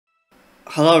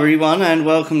Hello everyone and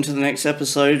welcome to the next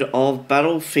episode of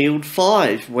Battlefield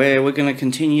 5, where we're going to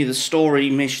continue the story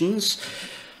missions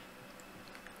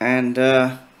and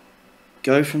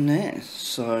go from there.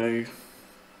 So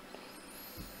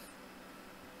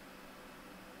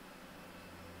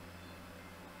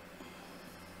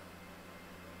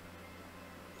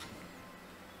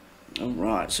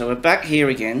alright, so we're back here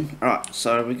again. Alright,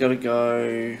 so we got to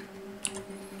go...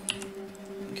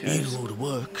 Okay. You do all the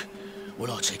work. Well,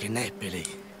 I'll take a nap, Billy.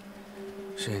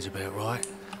 Sounds about right.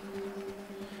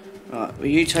 Right, will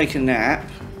you take a nap?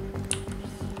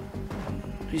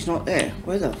 He's not there.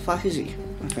 Where the fuck is he?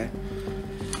 Okay.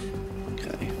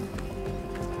 Okay.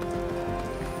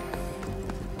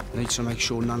 Need to make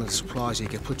sure none of the supplies here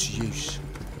get put to use.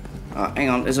 Alright, hang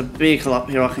on. There's a vehicle up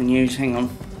here I can use. Hang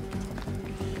on.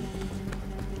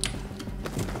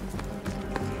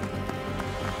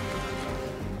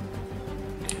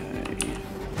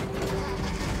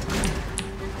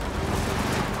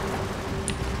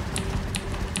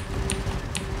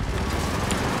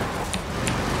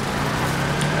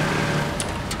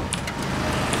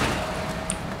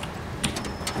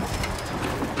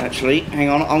 Actually, hang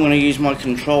on, I'm going to use my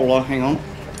controller, hang on.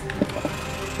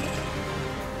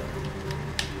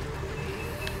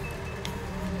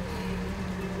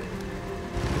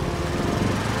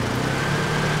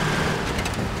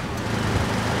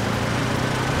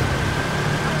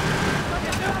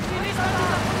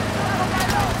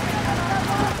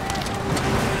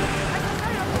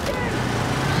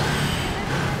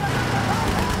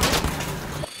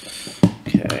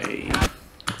 Okay.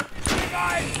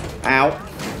 Ow.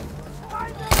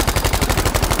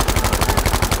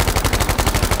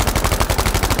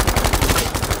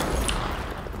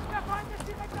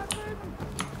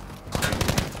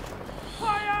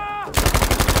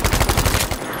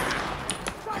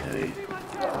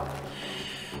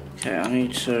 Okay, I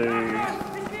need to...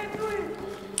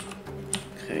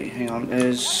 Okay, hang on,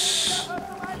 there's...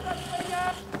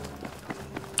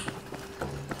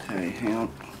 Okay, hang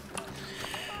on.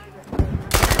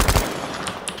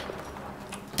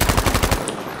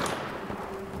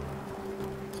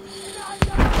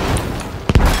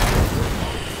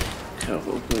 Okay,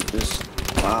 we'll put this...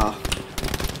 Wow.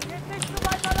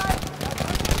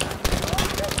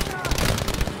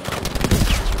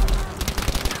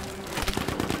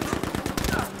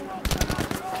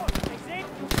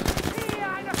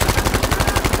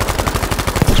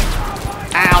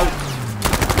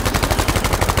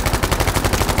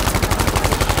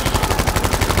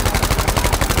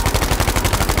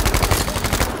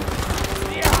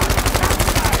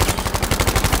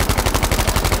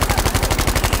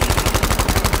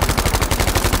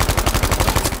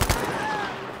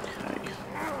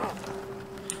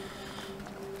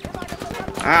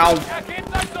 Ow!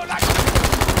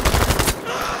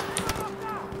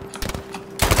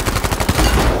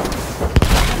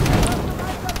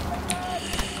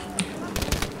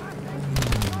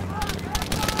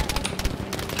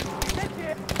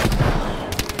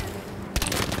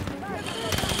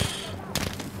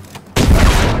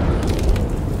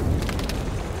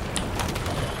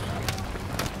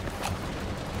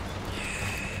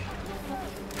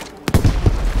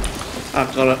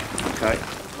 I've got it. Okay.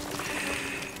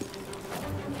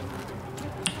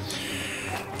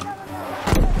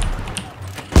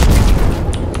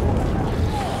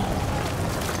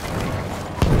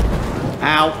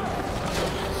 Ow.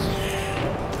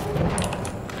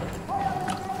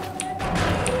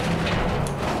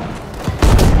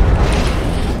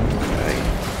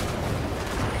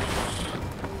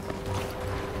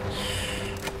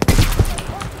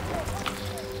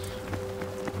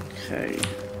 Okay.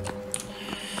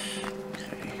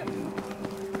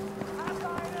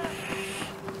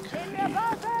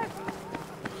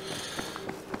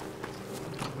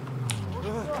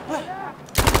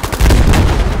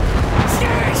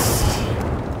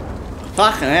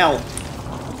 Fucking hell.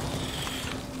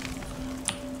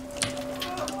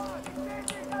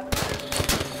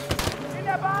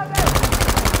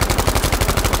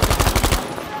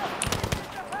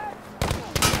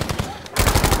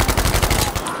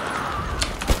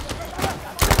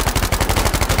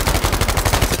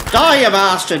 Die, you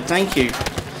bastard! Thank you.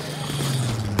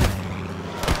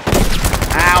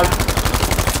 Ow.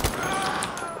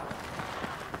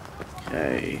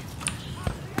 Okay.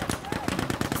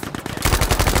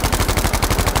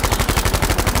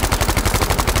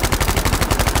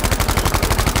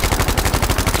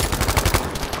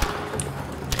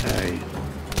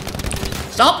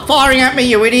 Stop firing at me,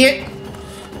 you idiot!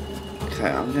 Okay,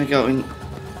 I'm gonna go in.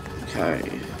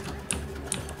 Okay.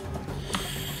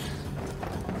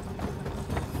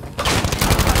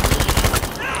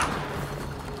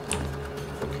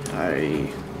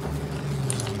 Okay.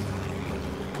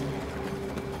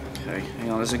 Okay, hang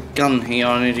on, there's a gun here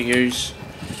I need to use.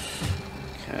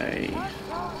 Okay.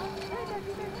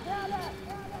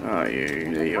 Where are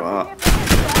you? There you are.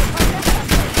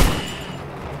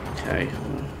 Okay.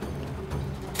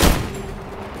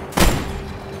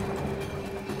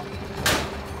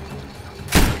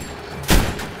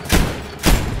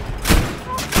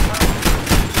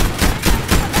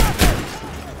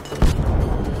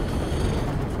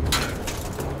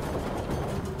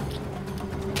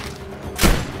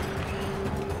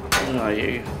 Where are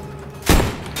you?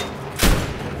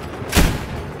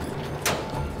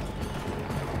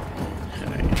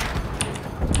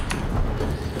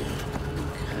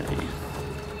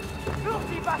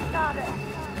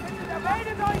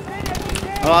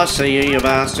 Oh, I see you, you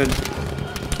bastard.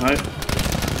 Nope.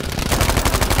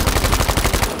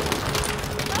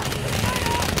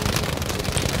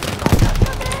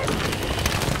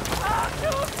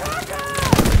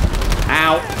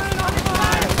 Ow.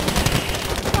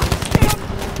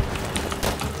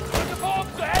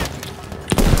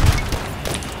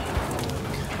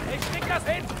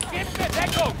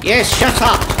 Yes, shut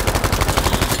up.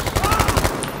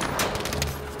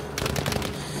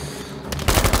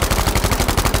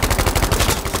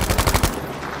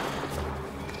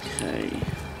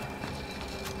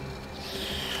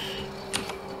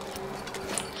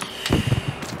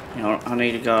 I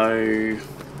need to go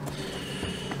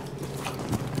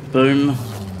boom,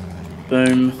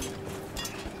 boom.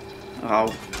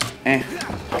 Oh,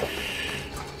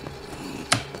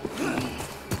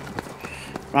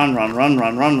 Run,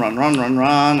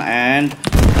 and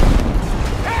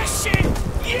Action!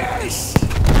 Yes!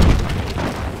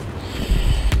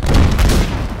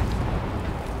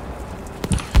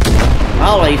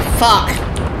 holy fuck!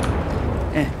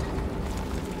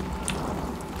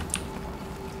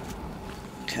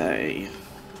 Okay.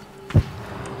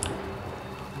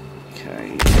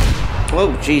 Okay.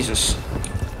 Whoa, Jesus.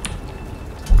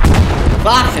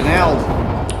 Fucking hell.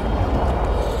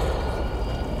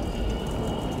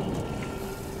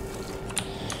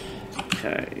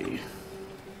 Okay.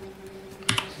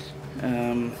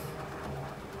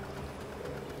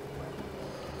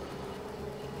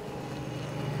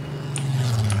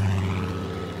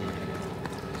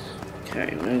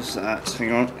 Okay, where's that?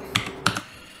 Hang on.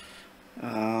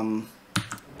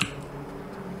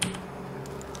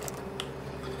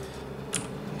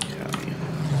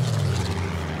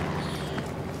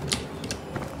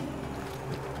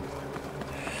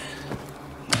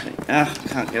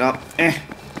 Can't get up.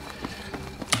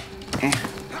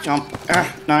 Jump.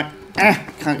 No.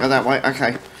 Can't go that way.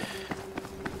 Okay.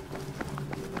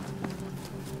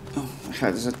 Oh,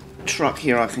 okay, there's a truck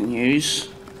here I can use.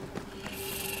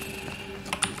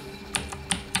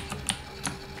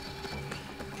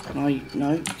 Can I?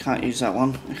 No, can't use that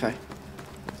one. Okay.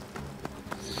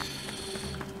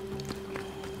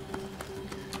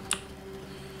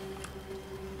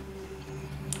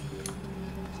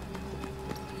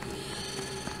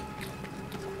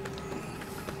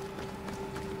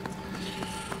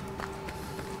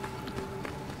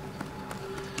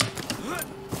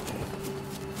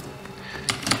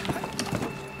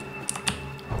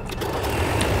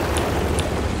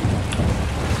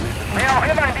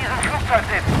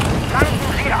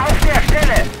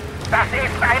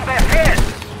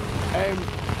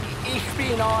 Ich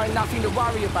bin nothing to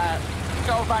worry about.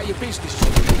 Go about your business.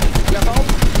 Jawohl?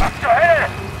 Was zur Hölle?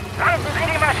 Landen Sie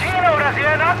die Maschine oder Sie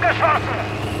werden abgeschossen!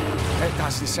 That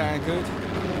doesn't sound good.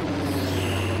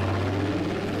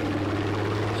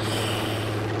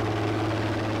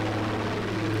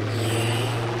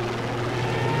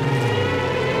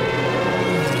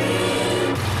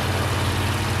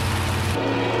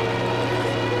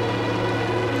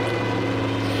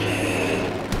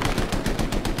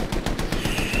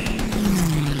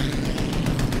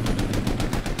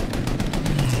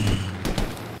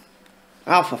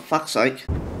 Oh, for fuck's sake.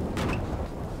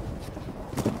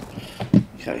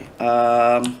 Okay, okay.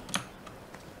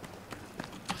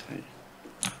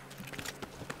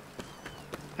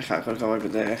 Okay, I've got to go over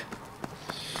there.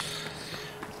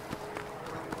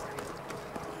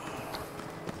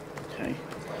 Okay.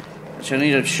 Actually, I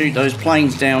need to shoot those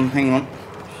planes down. Hang on.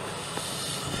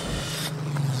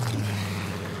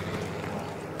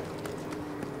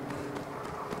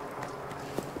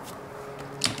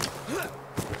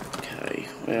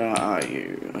 Where are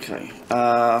you? Okay.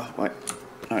 Wait.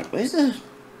 No, where's the...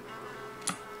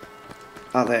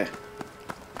 Oh, there.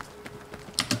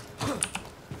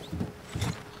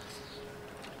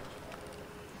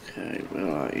 Okay, where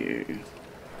are you?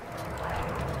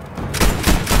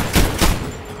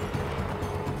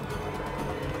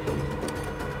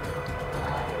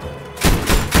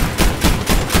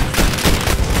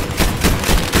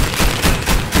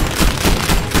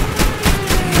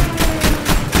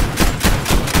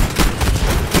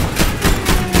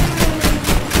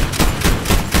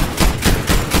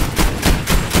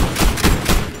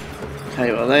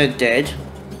 they're dead.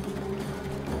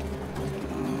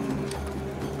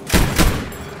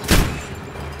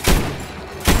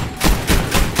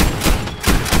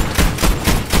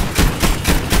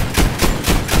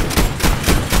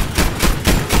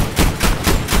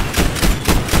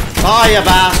 Oh, you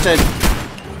bastard!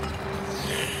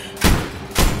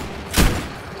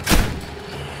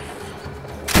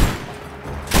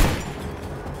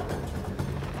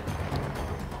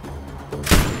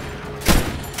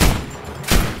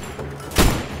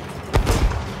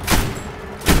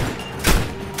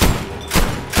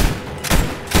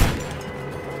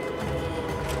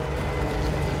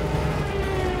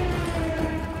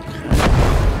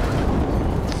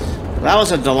 That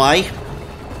was a delay.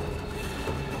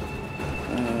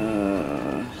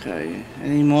 Okay,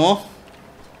 any more?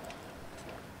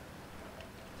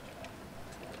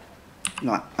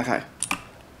 No, okay.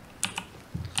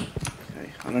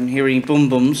 Okay, I don't hear any boom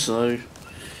booms, so... Okay,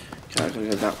 I've got to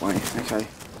go that way, okay.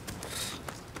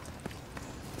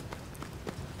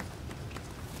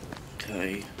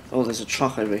 Okay, oh, there's a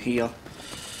truck over here.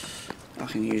 I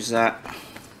can use that,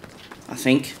 I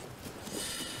think.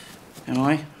 Am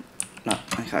I? No,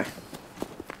 okay.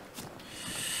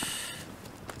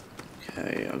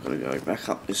 Okay, I've got to go back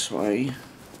up this way.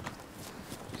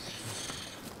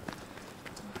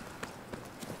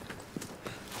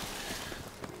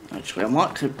 Actually, I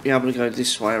might be able to go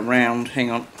this way around. Hang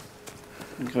on.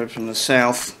 And go from the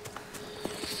south.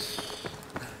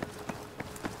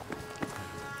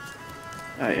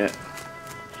 Oh, yeah.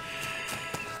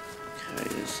 Okay,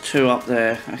 there's two up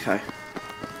there. Okay.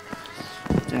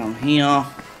 Down here.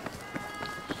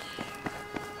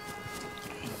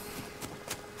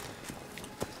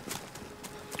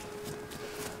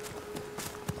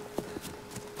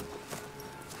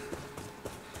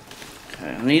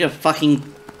 Okay, I need a fucking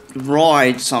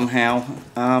ride somehow.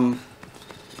 Okay,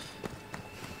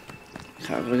 I've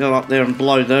got to go up there and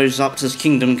blow those up to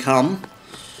Kingdom Come.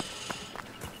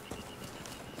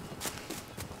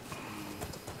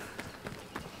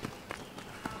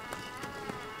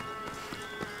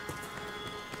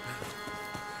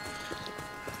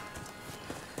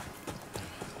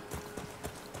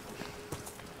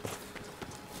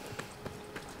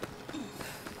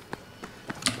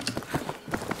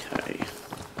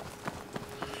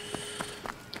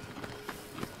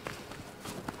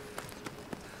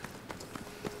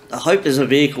 I hope there's a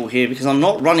vehicle here because I'm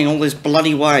not running all this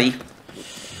bloody way.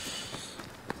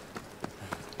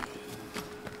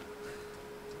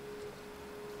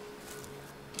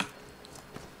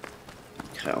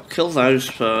 Okay, I'll kill those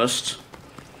first.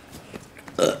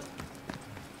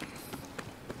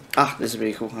 Ah, there's a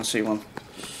vehicle. I see one.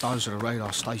 Those are the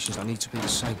radar stations. I need to be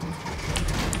disabled.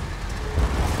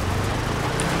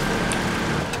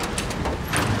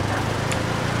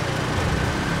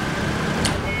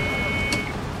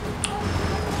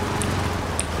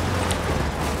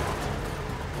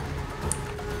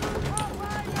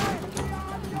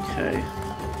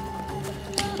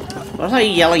 What are they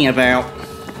yelling about?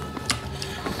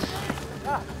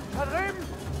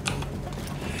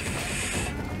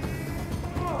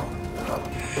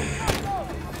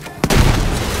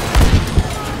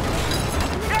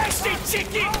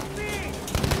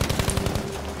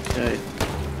 Okay.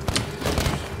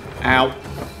 Ow.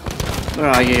 Where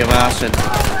are you, you bastard? Die,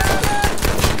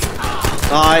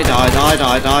 die, die,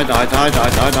 die, die, die, die, die,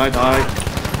 die, die, die.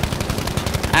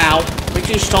 Ow. Would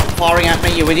you stop firing at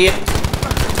me, you idiot?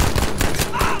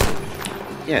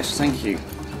 Yes, thank you.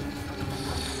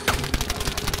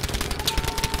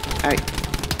 Hey.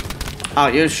 Oh,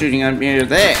 you're shooting at me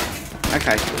there.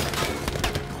 Okay.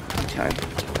 Okay.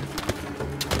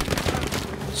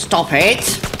 Stop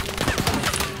it!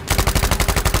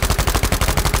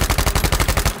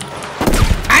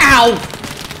 Ow!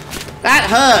 That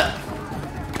hurt!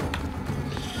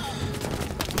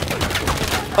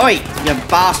 Oi, you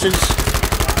bastards!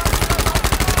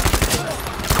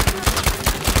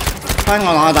 Hang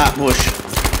on like that bush.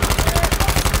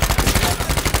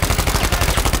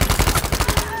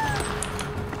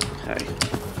 Okay.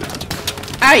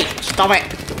 Hey! Stop it!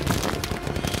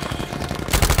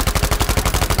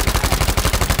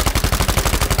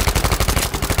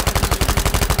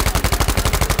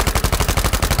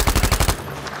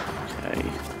 Okay.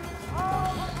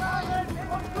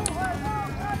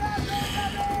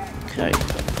 Okay.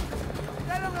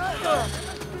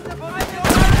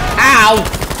 Ow!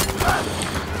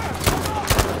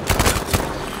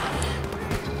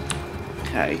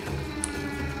 Okay.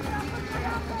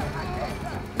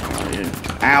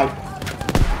 Ow.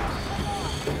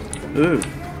 Ooh.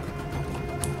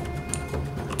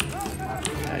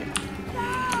 Okay.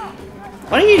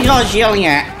 What are you guys yelling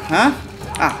at, huh?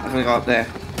 Ah, I'm gonna go up there.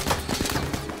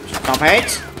 Stop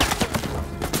it!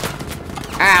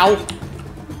 Ow!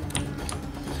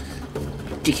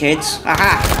 Dickheads.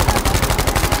 Aha!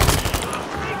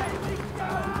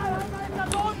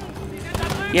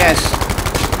 Yes.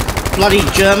 Bloody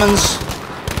Germans.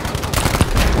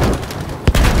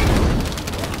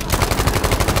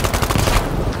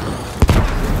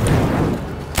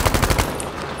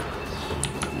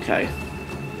 Okay.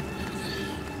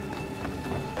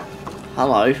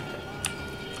 Hello.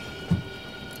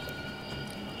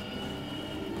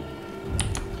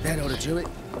 That ought to do it.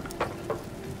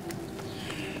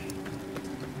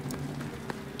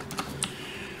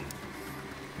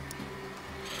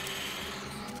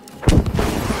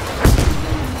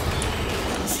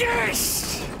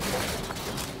 Yes!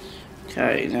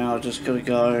 Okay, now I've just got to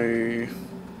go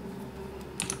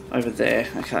over there.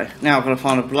 Okay, now I've got to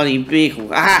find a bloody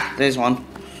vehicle. Aha! There's one.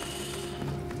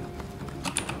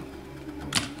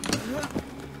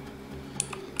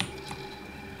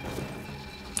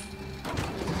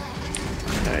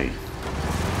 Okay.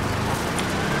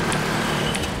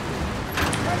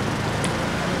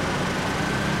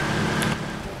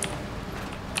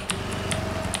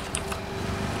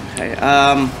 Okay,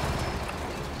 I'm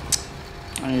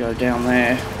gonna go down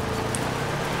there.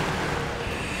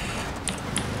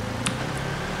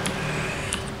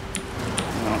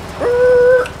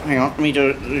 Hang on, let me do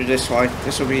it this way.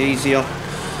 This will be easier.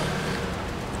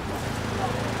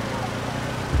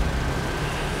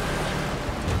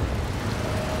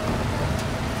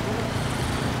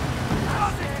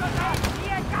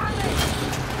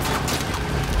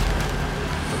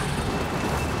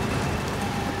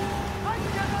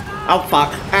 Oh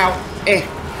fuck! Ow! Eh!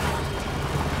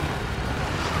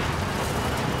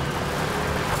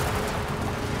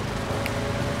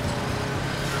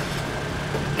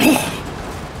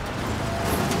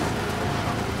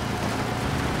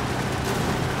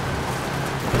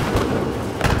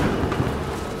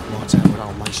 Might have what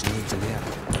old Mason needs in here.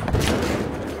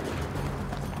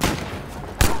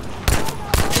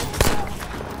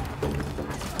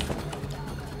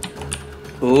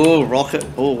 Oh,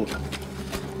 rocket ball.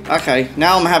 Okay,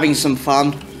 now I'm having some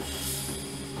fun.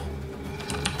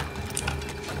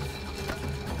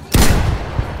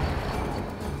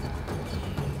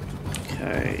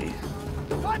 Okay.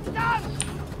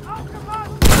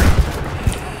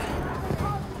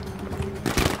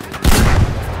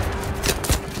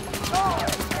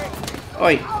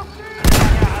 Oi.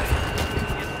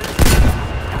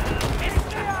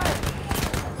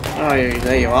 Oh,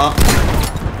 there you are.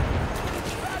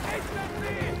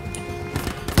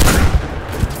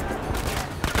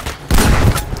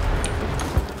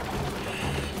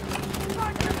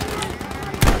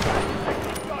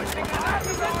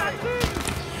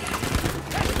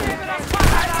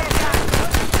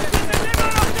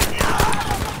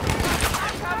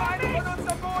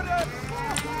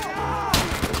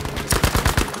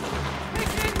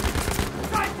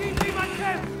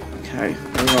 Okay,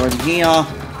 we're going here.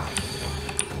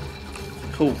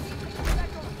 Cool.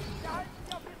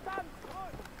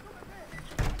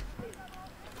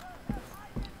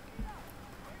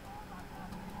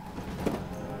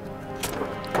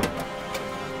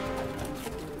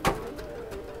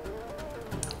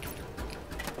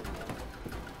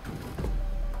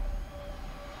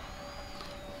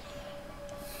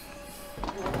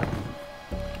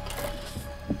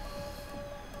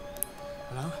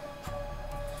 Hello?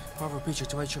 Brother Bridger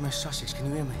to HMS Sussex, can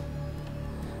you hear me?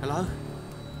 Hello?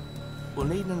 We'll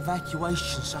need an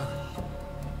evacuation, so,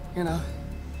 you know,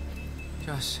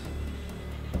 just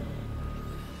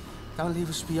don't leave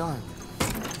us behind.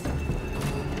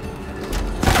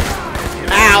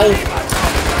 Ow!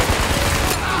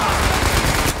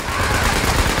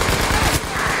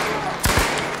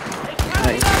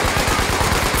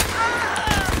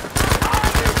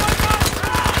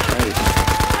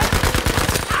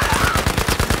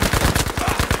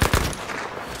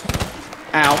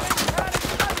 Ow.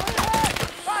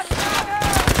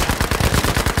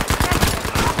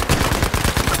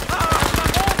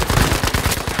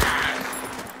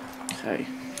 Okay.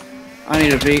 I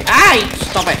need to be. Hey!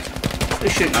 Stop it!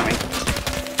 Who's shooting at me?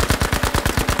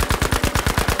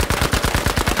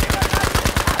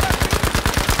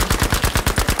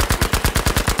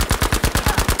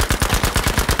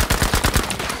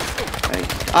 Okay.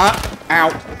 Ow.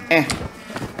 Eh.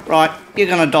 Right, you're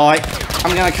gonna die.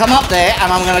 I'm gonna come up there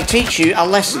and I'm gonna teach you a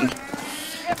lesson.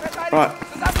 Right.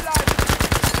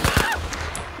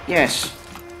 Yes.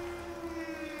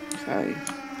 Okay.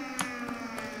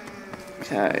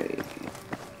 Okay.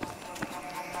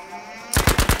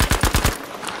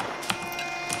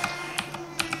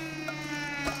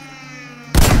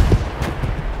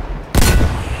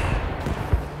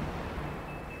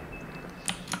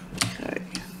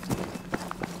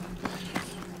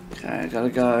 gotta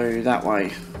go that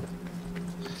way.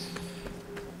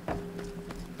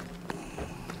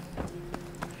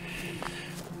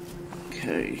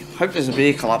 Okay, hope there's a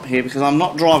vehicle up here because I'm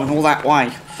not driving all that way.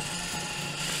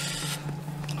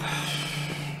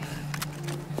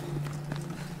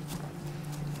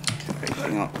 Okay,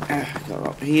 hang on. Go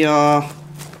up here. Okay,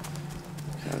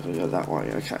 I'll go that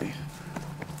way, okay.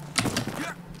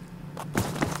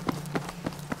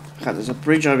 Okay, there's a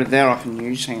bridge over there I can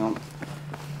use, hang on.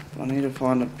 I need to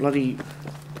find a bloody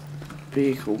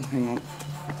vehicle, hang on.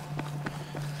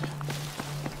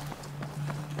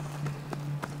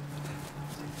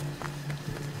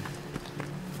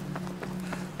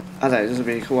 Oh, there's a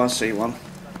vehicle, I see one.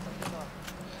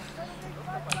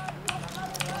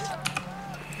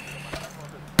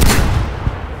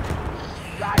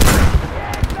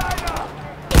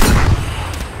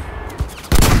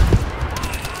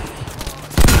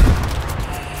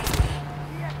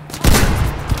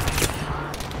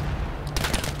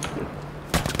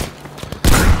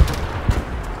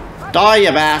 Die,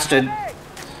 you bastard!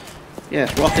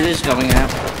 Yes, rocket is coming out.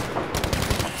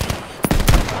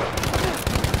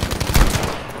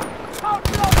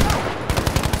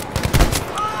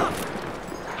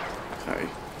 Okay.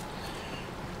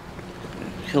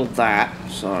 Killed that,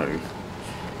 so...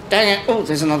 Dang it! Oh,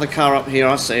 there's another car up here,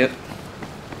 I see it.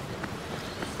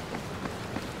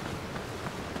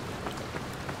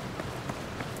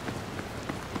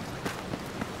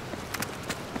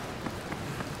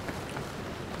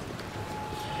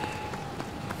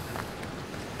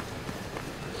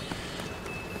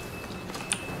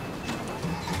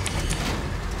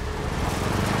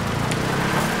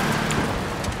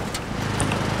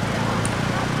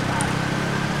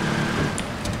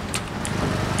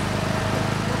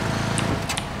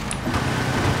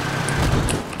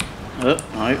 Oh,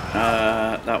 no,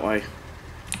 that way.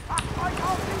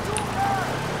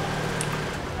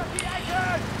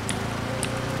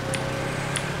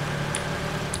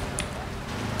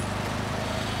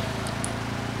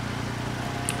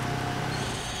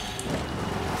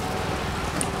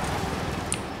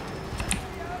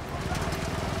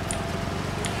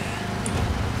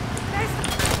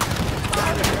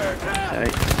 Okay.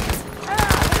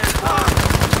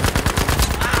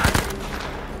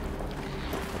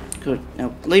 Good.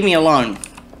 Now, leave me alone.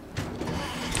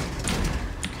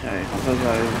 Okay, I'll go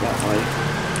that way.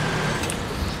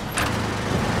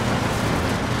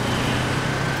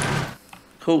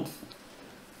 Cool.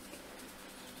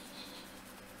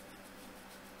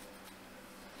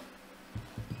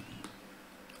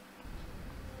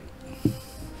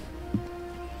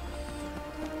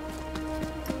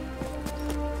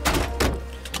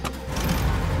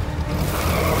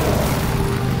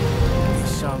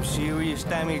 Serious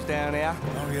damage down there.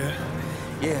 Oh, yeah?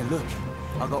 Yeah, look,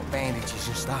 I got bandages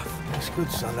and stuff. That's good,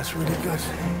 son. That's really good.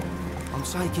 I'm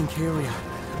taking care of you,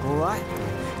 all right?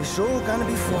 It's all gonna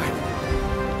be fine.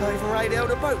 I even radioed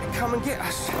the boat to come and get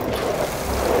us.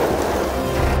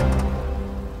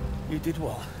 You did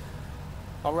what?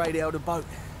 I radioed the boat.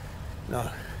 No.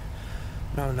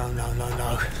 No.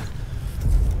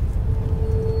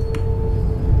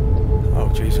 Oh,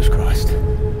 Jesus Christ.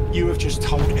 You have just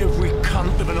told every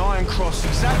cunt of an Iron Cross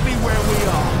exactly where we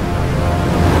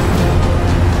are.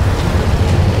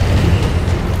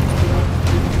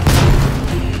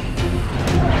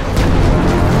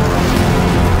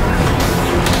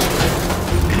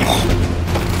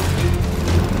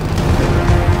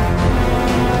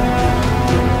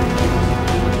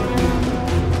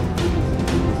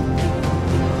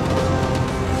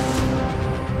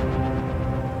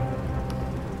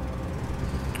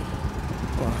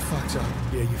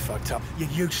 Yeah, you fucked up. You're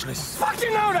useless. Fucking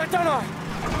know that, don't I?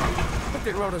 I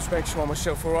did roll those banks for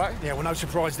myself, all right? Yeah, well, no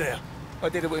surprise there. I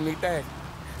did it with me dad.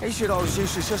 He said I was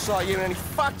useless just like you, and then he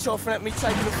fucked off and let me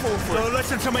take the fall for it. No,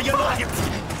 listen to me, you're not...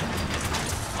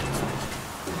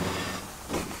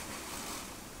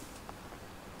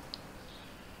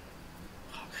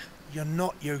 You're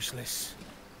not useless.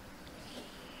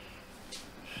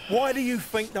 Why do you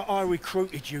think that I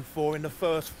recruited you for in the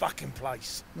first fucking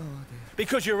place? No idea.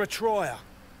 Because you're a trier.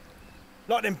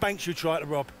 Like them banks you tried to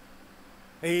rob.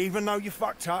 Even though you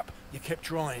fucked up, you kept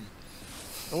trying.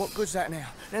 And what good's that now?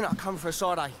 Then I come for a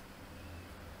side, eh?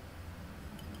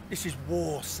 This is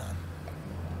war, son.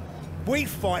 We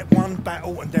fight one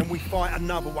battle and then we fight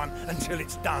another one until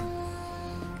it's done.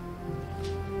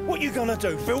 What you gonna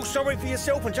do? Feel sorry for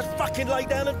yourself and just fucking lay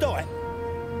down and die?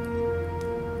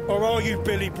 Or are you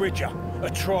Billy Bridger, a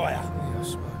trier? Yeah, I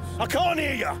suppose. I can't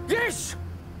hear you! Yes!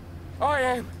 I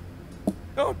am.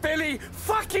 Oh, Billy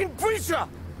fucking Bridger!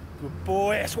 Good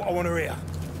boy, that's what I want to hear.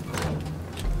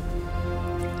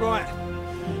 Right.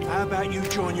 How about you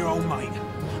join your old mate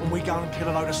and we go and kill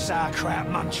a load of sauerkraut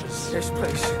munchers? Yes,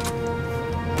 please.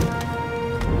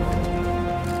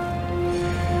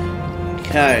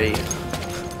 Okay.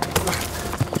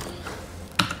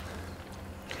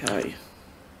 Okay.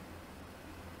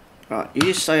 Right,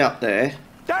 you stay up there.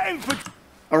 That infantry...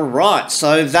 Alright,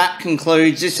 so that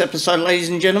concludes this episode, ladies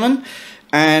and gentlemen.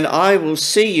 And I will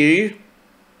see you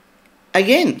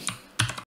again.